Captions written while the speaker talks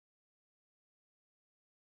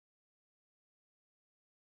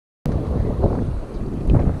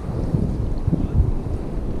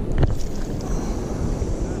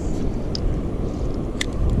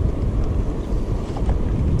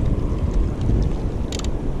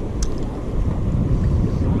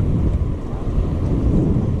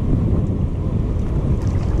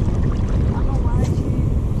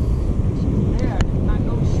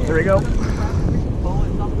we go.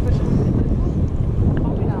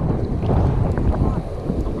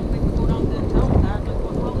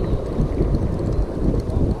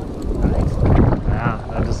 Yeah,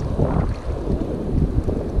 I just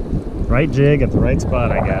right jig at the right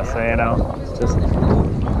spot, I guess. You know, it's just.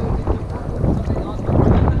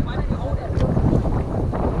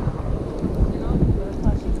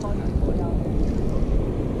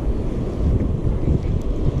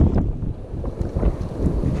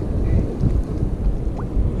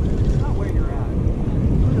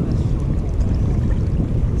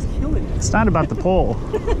 It's not about the pole.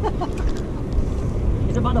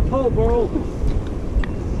 It's about the pole, bro.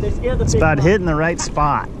 They scared the it's big about one. hitting the right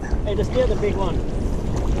spot. Hey, they scared the big one.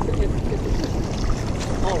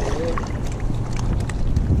 Oh, really?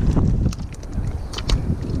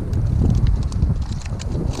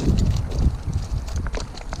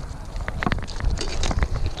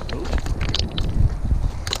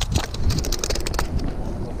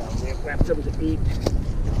 Grab something to eat.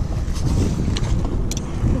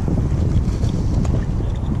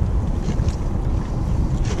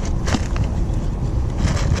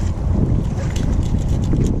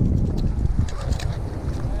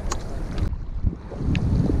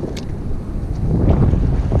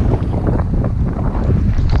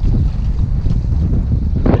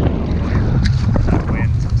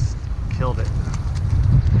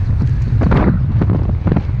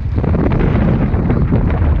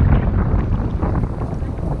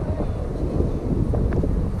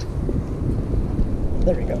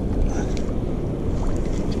 There we go.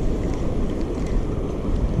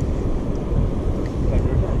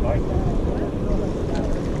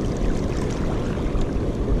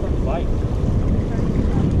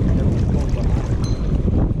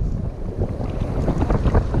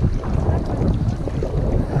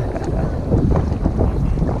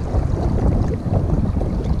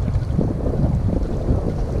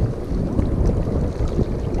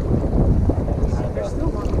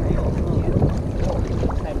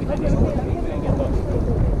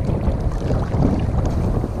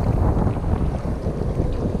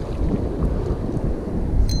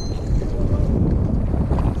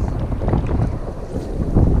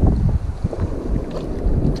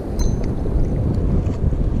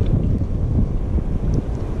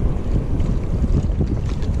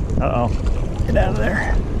 Uh-oh. Get out of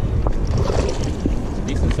there.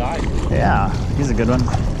 Decent size. Yeah, he's a good one. Oh,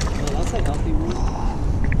 that's a healthy one.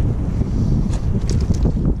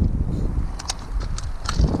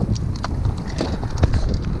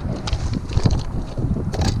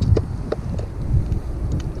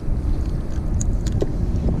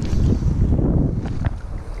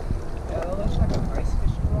 Yeah, that looks like a ice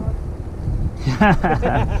fishing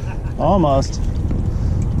rod. Almost.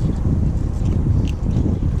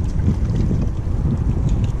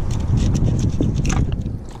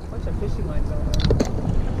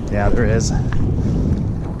 Yeah, there is.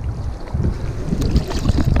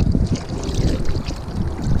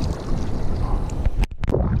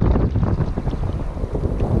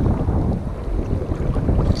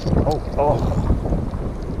 Oh.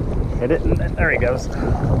 Hit it, and there he goes.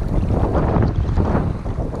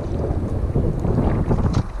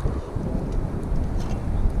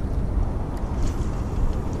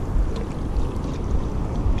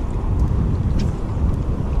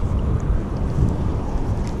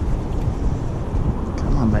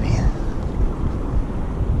 Buddy.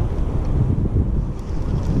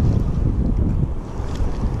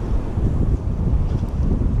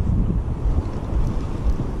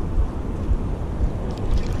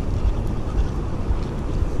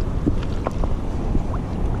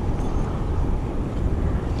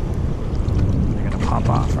 You're gonna pop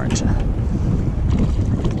off, aren't you?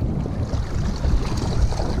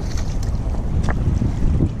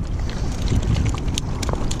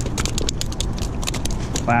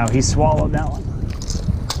 Wow, he swallowed that one.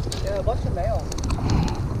 Yeah, a bunch of male.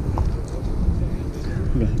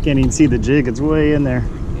 Can't even see the jig, it's way in there.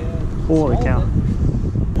 Yeah. Holy cow.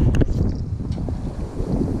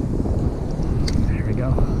 There we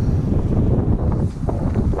go.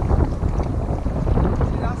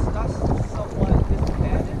 See, that's somewhat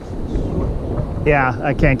disadvantaged. Short. Yeah,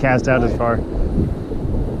 I can't cast out as far.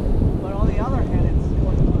 But on the other hand, it's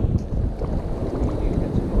short one.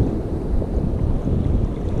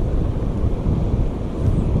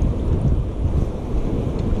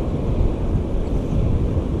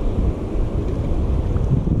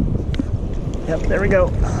 Yep, there we go.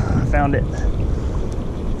 Found it.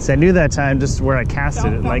 See, I knew that time just where I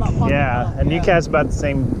casted it. Like, yeah, and you cast about the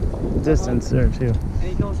same distance there too. And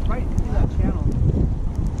he goes right through that channel.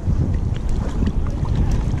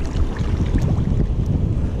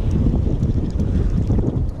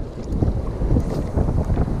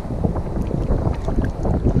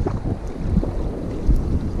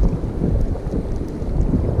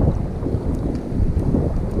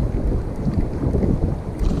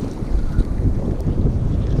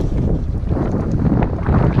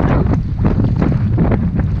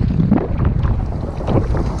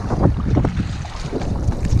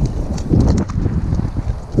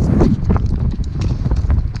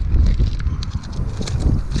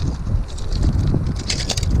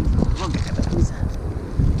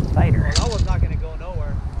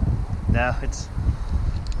 know, it's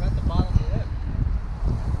We're at the bottom of the lip.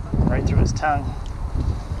 right through his tongue.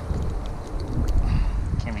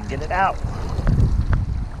 Can't even get it out.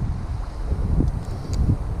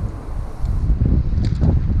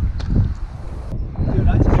 Dude,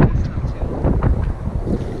 I just missed them too.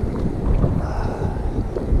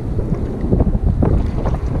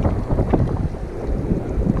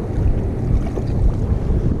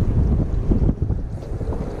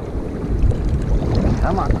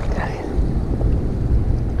 Come on, guy.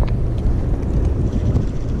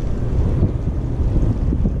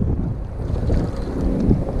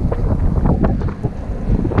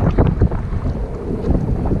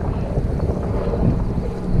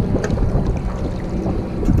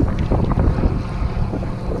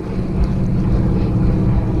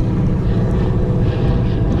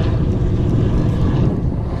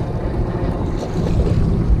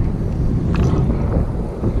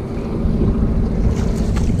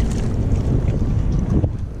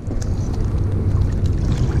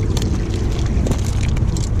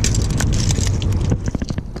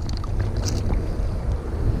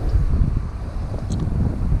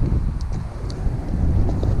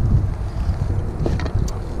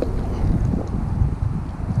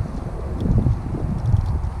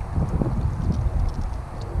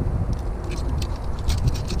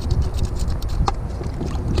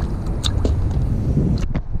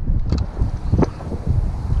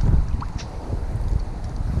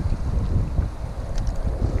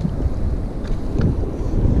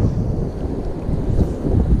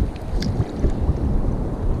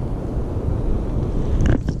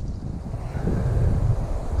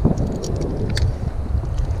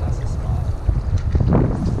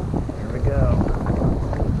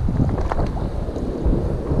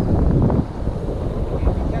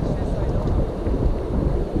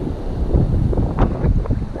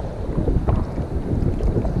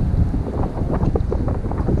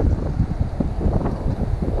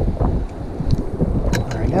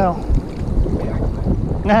 Go.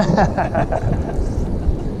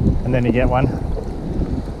 And then you get one.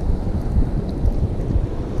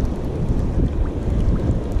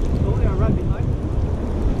 Oh, yeah, right behind.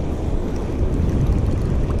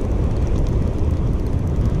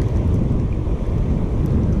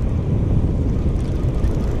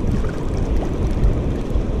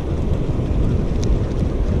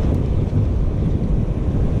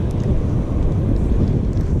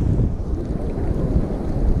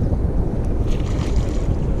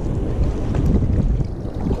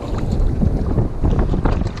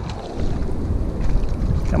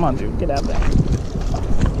 Come on, dude, get out there.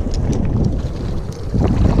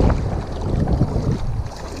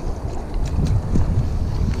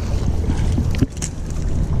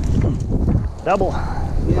 Double.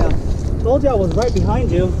 Yeah. Told you I was right behind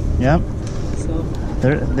you. Yep. So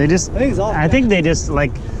They just. I think it's all. I think they just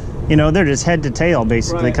like, you know, they're just head to tail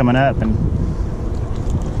basically Right. coming up and.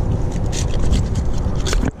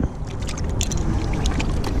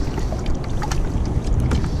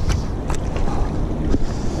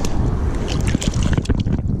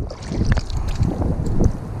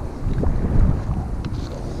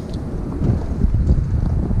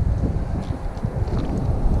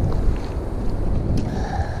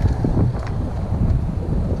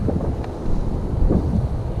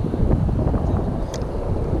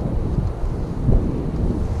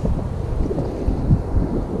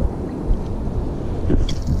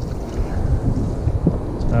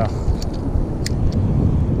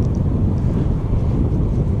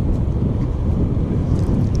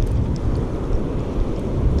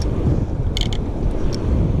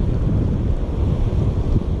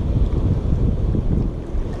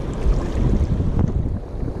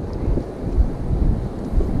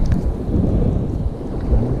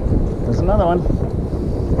 Another one.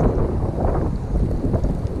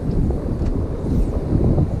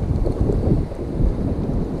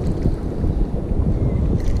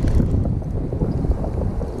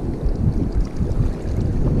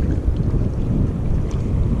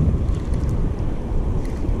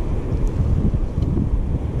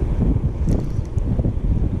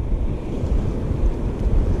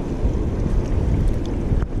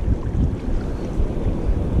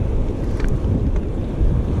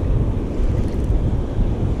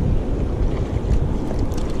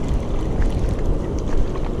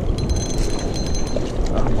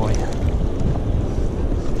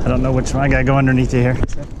 I don't know which one. I gotta go underneath you here. I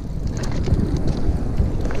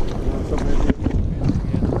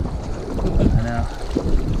know.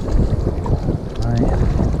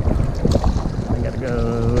 I gotta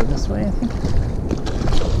go this way, I think.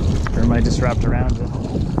 Or am I just wrapped around it?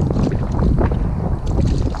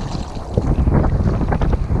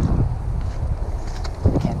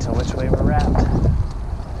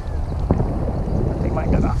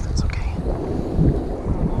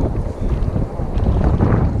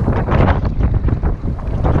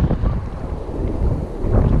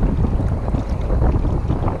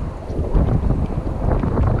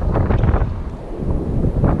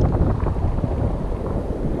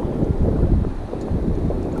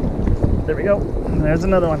 we go. There's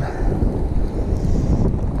another one.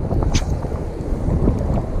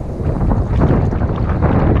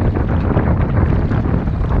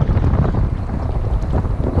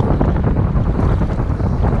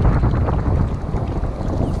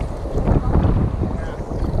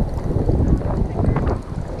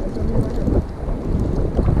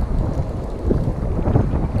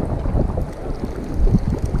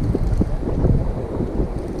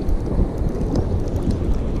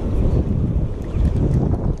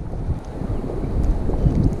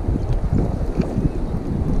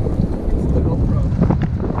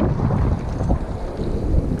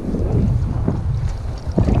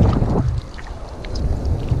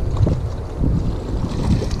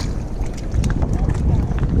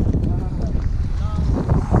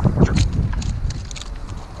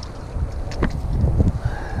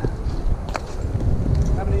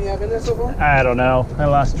 So far? I don't know. I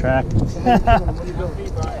lost track.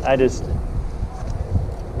 I just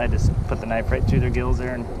put the knife right through their gills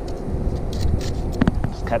there and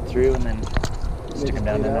just cut through and then stick them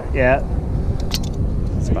down in there. Yeah.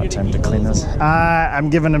 It's about time to clean this. I'm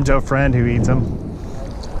giving them to a friend who eats them.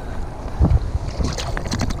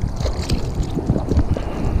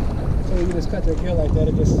 So you just cut their gill like that,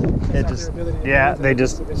 it just yeah, they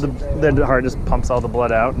just the heart just pumps all the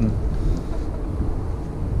blood out and